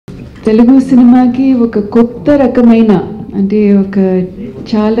తెలుగు సినిమాకి ఒక కొత్త రకమైన అంటే ఒక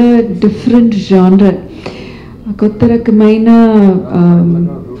చాలా డిఫరెంట్ జానర్ కొత్త రకమైన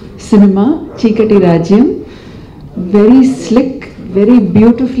సినిమా చీకటి రాజ్యం. Very slick, very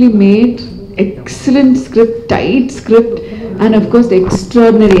beautifully made, excellent script, tight script and of course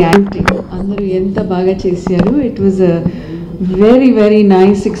extraordinary acting. అందరూ ఎంత బాగా చేశారు. It was a very very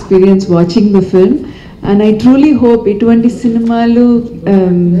nice experience watching the film. And I truly hope ఇటువంటి సినిమాలు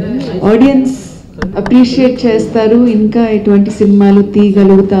ఆడియన్స్ అప్రిషియేట్ చేస్తారు, ఇంకా ఇటువంటి సినిమాలు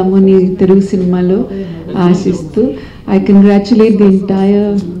తీయగలుగుతాము అని తెలుగు సినిమాలో ఆశిస్తూ I congratulate the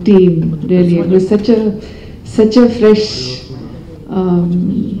entire team. Really it was such a fresh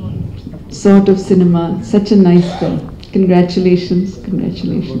sort of cinema, such a nice film. Congratulations.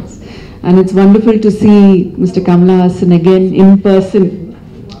 And it's wonderful to see Mr. Kamala Haasan again in person.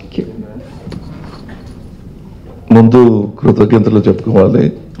 Thank you. ముందు కృతజ్ఞతలు చెప్పుకోవాలి.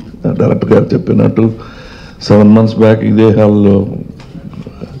 Director గారు చెప్పినట్టు 7 months back ఇదే హాల్లో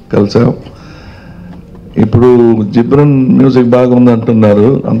కలిసాం. ఇప్పుడు Ghibran music బాగుంది అంటున్నారు,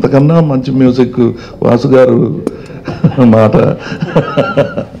 అంతకన్నా మంచి మ్యూజిక్ వాసు గారు మాట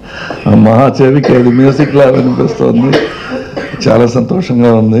మా చెవికి అది మ్యూజిక్ లాగా అనిపిస్తుంది. చాలా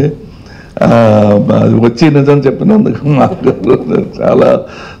సంతోషంగా ఉంది. అది వచ్చి నిజం చెప్పినందుకు మాకు చాలా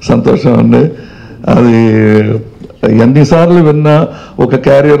సంతోషం ఉంది. అది ఎన్నిసార్లు విన్నా ఒక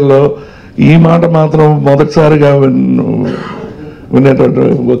క్యారియర్లో ఈ మాట మాత్రం మొదటిసారిగా వినేటట్టు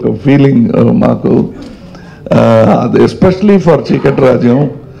ఒక ఫీలింగ్ మాకు. Especially for Chikati Rajyam,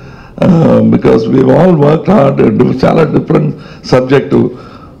 because we've all worked hard. చాలా డిఫరెంట్ సబ్జెక్టు.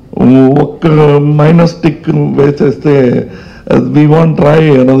 ఒక్క మైనస్ టిక్ వేసేస్తే we won't try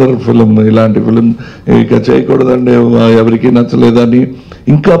another film. ఇలాంటి ఫిలిం ఇక చేయకూడదండి, ఎవరికి నచ్చలేదని.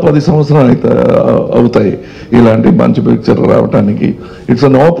 ఇంకా 10 సంవత్సరాలు అవుతాయి ఇలాంటి మంచి పిక్చర్ రావడానికి. It's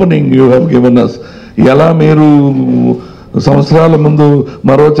an opening you have given us. ఎలా మీరు సంవత్సరాల ముందు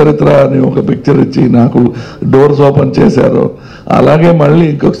మరో చరిత్ర అని ఒక పిక్చర్ ఇచ్చి నాకు డోర్స్ ఓపెన్ చేశారో, అలాగే మళ్ళీ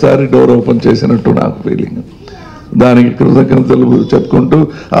ఇంకొకసారి డోర్ ఓపెన్ చేసినట్టు నాకు ఫీలింగ్. దానికి కృతజ్ఞతలు చెప్పుకుంటూ,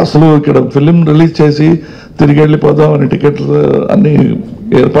 అసలు ఇక్కడ ఫిలిం రిలీజ్ చేసి తిరిగి వెళ్ళిపోదామని టికెట్లు అన్నీ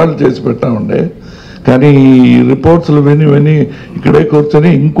ఏర్పాట్లు చేసి పెట్టా ఉండే. కానీ ఈ రిపోర్ట్స్లు విని ఇక్కడే కూర్చొని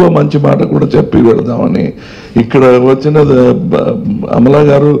ఇంకో మంచి మాట కూడా చెప్పి వెళదామని. ఇక్కడ వచ్చిన అమలా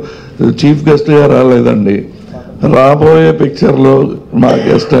గారు చీఫ్ గెస్ట్గా రాలేదండి, రాబోయే పిక్చర్లో మా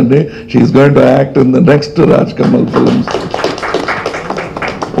గెస్ట్ అండి. She is going to act in the next Raj Kamal films.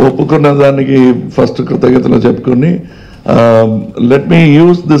 ఒప్పుకున్న దానికి ఫస్ట్ కృతజ్ఞతలు చెప్పుకొని, let me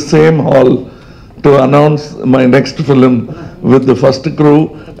use the same hall to announce my next film with the first crew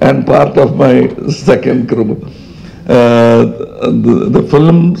and part of my second crew. The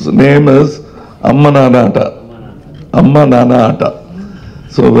films name is అమ్మ నాన్న ఆట.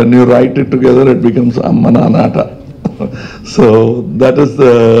 So when you write it together, it becomes Amala. So that is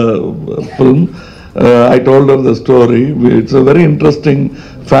the film. I told her the story. It's a very interesting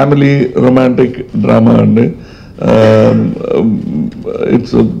family romantic drama, and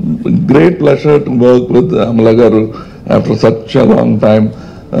it's a great pleasure to work with Amala garu after such a long time.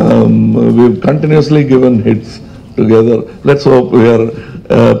 We've continuously given hits together. Let's hope we are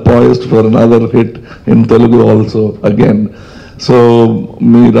poised for another hit in Telugu also again. So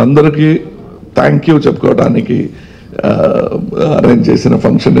మీరందరికీ thank you చెప్పుకోవడానికి arrange చేసిన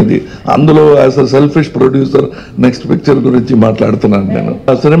function ఇది. అందులో as a selfish producer next picture గురించి మాట్లాడుతున్నాను నేను.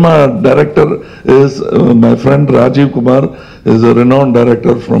 ఆ cinema director is my friend Rajiv Kumar, is a renowned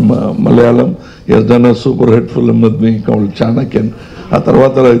director from Malayalam. He has done a super hit film with me called చాణక్యన్. ఆ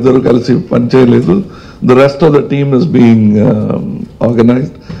తర్వాత ఇద్దరు కలిసి పనిచేయలేదు. The rest of the team is being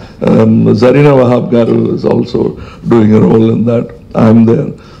organised. Zarina Wahab garu is also doing a role in that. I'm there.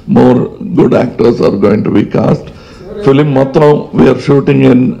 More good actors are going to be cast. Film motram we are shooting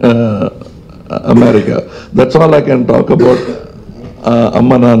in America. That's all I can talk about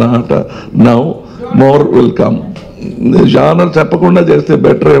Amma Nana Aata now. More will come. Genre చెప్పకుండా చేస్తే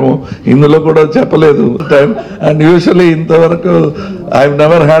better ఏమో. ఇందులో కూడా చెప్పలేదు time. And usually ఇంతవరకు I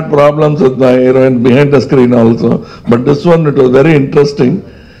never had problems with my heroine behind the screen also. But this one it was very interesting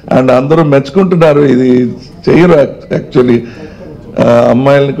and అందరూ మెచ్చుకుంటున్నారు. ఇది చెయ్యరు యాక్చువల్లీ.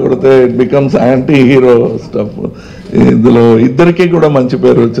 అమ్మాయిల్ని కొడితే it becomes anti hero stuff. ఇందులో ఇద్దరికీ కూడా మంచి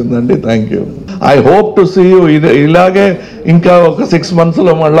పేరు వచ్చిందండి. Thank you. I hope to see you. ఇలాగే ఇంకా ఒక 6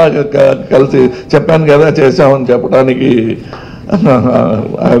 monthsలో మళ్ళా కలిసి చెప్పాను కదా చేసామని చెప్పడానికి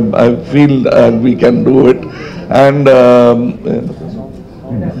I feel we can do it. And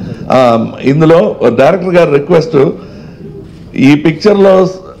ఇందులో డైరెక్టర్ గారి రిక్వెస్ట్, ఈ పిక్చర్లో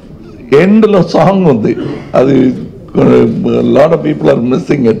ఎండ్లో సాంగ్ ఉంది, అది lot of people are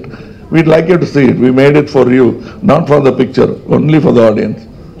missing it. we'd like you to see it. We made it for you, not for the picture, only for the audience.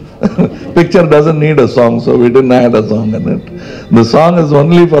 Picture doesn't need a song, so we didn't add a song in it. The song is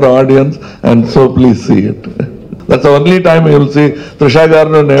only for audience, and so please see it. That's the only time you will see Trisha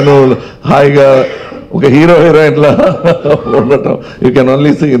Garnu nenu haiga oka hero heroine la undatam. You can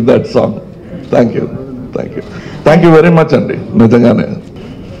only see in that song. Thank you. Thank you. Thank you very much andi. నిజంగానే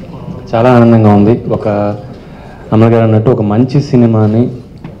చాలా ఆనందంగా ఉంది. ఒక అమల గారు అన్నట్టు ఒక మంచి సినిమాని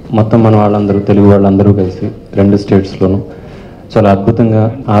మొత్తం మన వాళ్ళందరూ తెలుగు వాళ్ళందరూ కలిసి 2 స్టేట్స్లోనూ చాలా అద్భుతంగా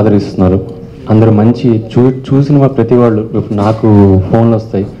ఆదరిస్తున్నారు. అందరూ మంచి చూసిన ప్రతి వాళ్ళు నాకు ఫోన్లు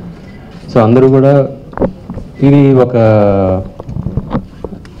వస్తాయి. సో అందరూ కూడా ఇది ఒక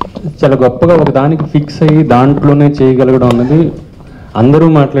చాలా గొప్పగా ఒక దానికి ఫిక్స్ అయ్యి దాంట్లోనే చేయగలగడం అన్నది అందరూ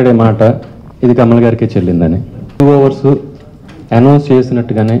మాట్లాడే మాట ఇది కమల్ గారికే చెల్లిందని. 2 అవర్స్ అనౌన్స్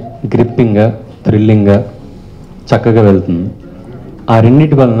చేసినట్టుగానే గ్రిప్పింగ్గా థ్రిల్లింగ్గా చక్కగా వెళ్తుంది. ఆ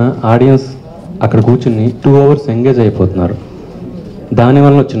రెండింటి వలన ఆడియన్స్ అక్కడ కూర్చుని 2 అవర్స్ ఎంగేజ్ అయిపోతున్నారు.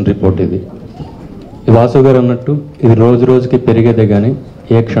 దానివల్ల వచ్చిన రిపోర్ట్ ఇది. వాసు గారు అన్నట్టు ఇది రోజు రోజుకి పెరిగేదే కానీ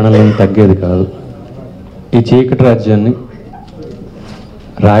ఏ క్షణంలో తగ్గేది కాదు. ఈ చీకటి రాజ్యాన్ని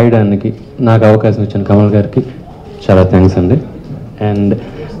రాయడానికి నాకు అవకాశం ఇచ్చిన కమల్ గారికి చాలా థ్యాంక్స్ అండి. అండ్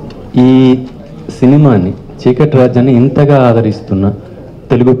ఈ సినిమాని చీకటి రాజ్యాన్ని ఇంతగా ఆదరిస్తున్న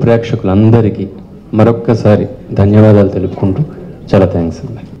తెలుగు ప్రేక్షకులందరికీ మరొక్కసారి ధన్యవాదాలు తెలుపుకుంటూ చాలా థ్యాంక్స్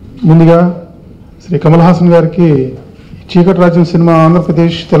అండి. ముందుగా శ్రీ కమల్ హాసన్ గారికి చీకటి రాజ్యం సినిమా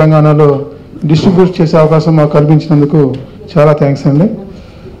ఆంధ్రప్రదేశ్ తెలంగాణలో డిస్ట్రిబ్యూట్ చేసే అవకాశం మాకు కల్పించినందుకు చాలా థ్యాంక్స్ అండి.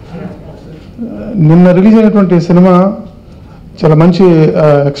 నిన్న రిలీజ్ అయినటువంటి సినిమా చాలా మంచి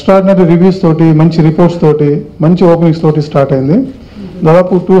ఎక్స్ట్రాడినరీ రివ్యూస్ తోటి, మంచి రిపోర్ట్స్ తోటి, మంచి ఓపెనింగ్స్ తోటి స్టార్ట్ అయింది.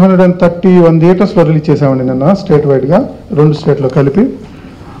 దాదాపు 231 థియేటర్స్లో రిలీజ్ చేసామండి నిన్న స్టేట్ వైడ్గా, 2 స్టేట్లో కలిపి.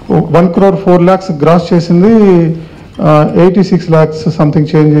 1,04,00,000 గ్రాస్ చేసింది. 86 lakhs సంథింగ్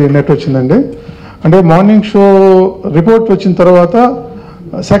చేంజ్ నెట్ వచ్చిందండి. అంటే మార్నింగ్ షో రిపోర్ట్ వచ్చిన తర్వాత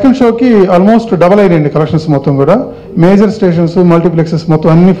సెకండ్ షోకి ఆల్మోస్ట్ డబల్ అయినాయండి కలెక్షన్స్ మొత్తం కూడా. మేజర్ స్టేషన్స్, మల్టీప్లెక్సెస్ మొత్తం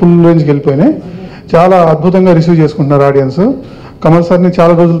అన్ని ఫుల్ రేంజ్కి వెళ్ళిపోయినాయి. చాలా అద్భుతంగా రిసీవ్ చేసుకుంటున్నారు ఆడియన్స్. కమల్ సార్ని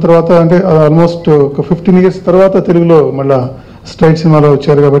చాలా రోజుల తర్వాత, అంటే ఆల్మోస్ట్ ఒక 15 years తర్వాత తెలుగులో మళ్ళీ స్ట్రైట్ సినిమాలో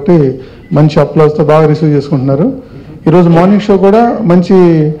వచ్చారు కాబట్టి మంచి అప్లాస్తో బాగా రిసీవ్ చేసుకుంటున్నారు. ఈరోజు మార్నింగ్ షో కూడా మంచి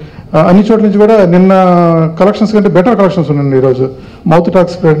అన్ని చోట్ల నుంచి కూడా నిన్న కలెక్షన్స్ కంటే బెటర్ కలెక్షన్స్ ఉన్నాయండి. ఈరోజు మౌత్ టాక్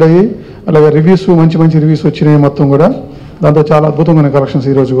స్ప్రెడ్ అయ్యి అలాగే రివ్యూస్ మంచి మంచి రివ్యూస్ వచ్చినాయి మొత్తం కూడా. దాంతో చాలా అద్భుతంగా ఉన్నాయి కలెక్షన్స్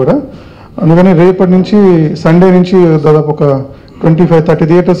ఈరోజు కూడా. అందుకని రేపటి నుంచి సండే నుంచి దాదాపు ఒక 25-30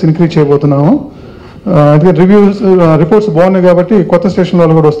 థియేటర్స్ ఇంక్రీజ్ చేయబోతున్నాము. అందుకే రిపోర్ట్స్ బాగున్నాయి కాబట్టి కొత్త స్టేషన్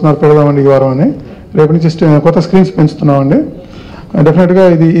వాళ్ళు కూడా వస్తున్నారు, పెడదామండి ఈ వారం అని. రేపటి నుంచి కొత్త స్క్రీన్స్ పెంచుతున్నామండి. డెఫినెట్గా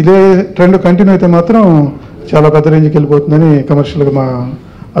ఇదే ట్రెండ్ కంటిన్యూ అయితే మాత్రం చాలా పెద్ద రేంజ్కి వెళ్ళిపోతుందని కమర్షియల్గా మా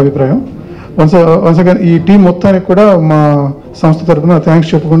అభిప్రాయం. వన్స్ అగైన్ ఈ టీం మొత్తానికి కూడా మా సంస్థ తరఫున థ్యాంక్స్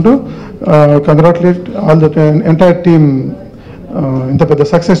చెప్పుకుంటూ congratulate all the entire team ఇంత పెద్ద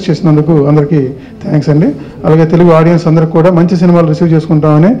సక్సెస్ చేసినందుకు అందరికీ థ్యాంక్స్ అండి. అలాగే తెలుగు ఆడియన్స్ అందరికి కూడా మంచి సినిమాలు రిసీవ్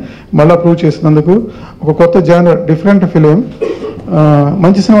చేసుకుంటామని మళ్ళీ ప్రూవ్ చేసినందుకు, ఒక కొత్త జానర్ డిఫరెంట్ ఫిలిం,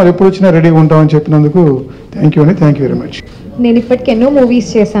 మంచి సినిమాలు ఎప్పుడు వచ్చినా రెడీగా ఉంటామని చెప్పినందుకు థ్యాంక్ యూ అండి. Thank you very much. నేను ఇప్పటికి ఎన్నో మూవీస్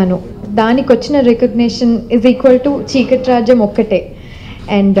చేశాను. దానికి వచ్చిన రికగ్నిషన్ ఈజ్ ఈక్వల్ టు చీకటి రాజ్యం ఒక్కటే.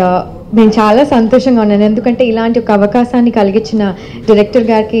 అండ్ నేను చాలా సంతోషంగా ఉన్నాను, ఎందుకంటే ఇలాంటి ఒక అవకాశాన్ని కలిగించిన డైరెక్టర్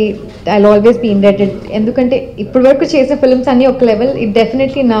గారికి ఐ ఆల్వేస్ బీ ఇండెటెడ్. ఎందుకంటే ఇప్పటి వరకు చేసే ఫిల్మ్స్ అన్నీ ఒక లెవెల్, ఇది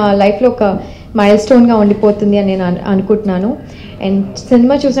డెఫినెట్లీ నా లైఫ్లో ఒక మైల్ స్టోన్గా ఉండిపోతుంది అని నేను అనుకుంటున్నాను. అండ్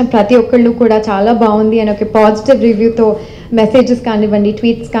సినిమా చూసిన ప్రతి ఒక్కళ్ళు కూడా చాలా బాగుంది అని ఒక పాజిటివ్ రివ్యూతో మెసేజెస్ కానివ్వండి,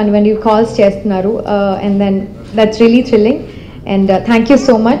 ట్వీట్స్ కానివ్వండి, కాల్స్ చేస్తున్నారు. And then that's really thrilling. And thank you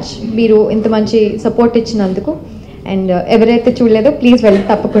so much మీరు ఇంత మంచి సపోర్ట్ ఇచ్చినందుకు. అండ్ ఎవరైతే చూడలేదో ప్లీజ్ వెళ్ళి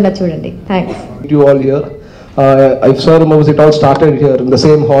తప్పకుండా చూడండి. Thanks. You all here. I saw the movies. It all started here in the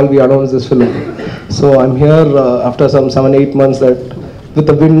same hall we announced this film. So I'm here after some 7-8 months that with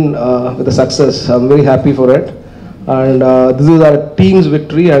the win, with the success. I'm very happy for it. And this is our team's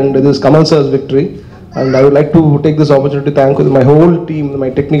victory and this is Kamal sir's victory. And I would like to take this opportunity to thank my whole team,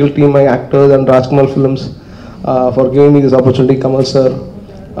 my technical team, my actors and Rajkamal Films for giving me this opportunity, Kamal sir.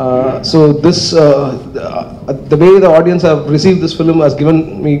 So this, the way the audience have received this film has given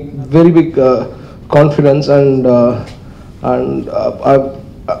me very big confidence and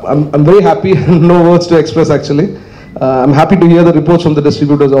I'm very happy. No words to express actually. I'm happy to hear the reports from the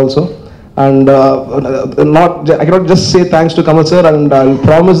distributors also. And I cannot just say thanks to Kamal sir, and I'll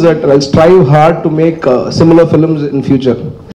promise that I'll strive hard to make similar films in future.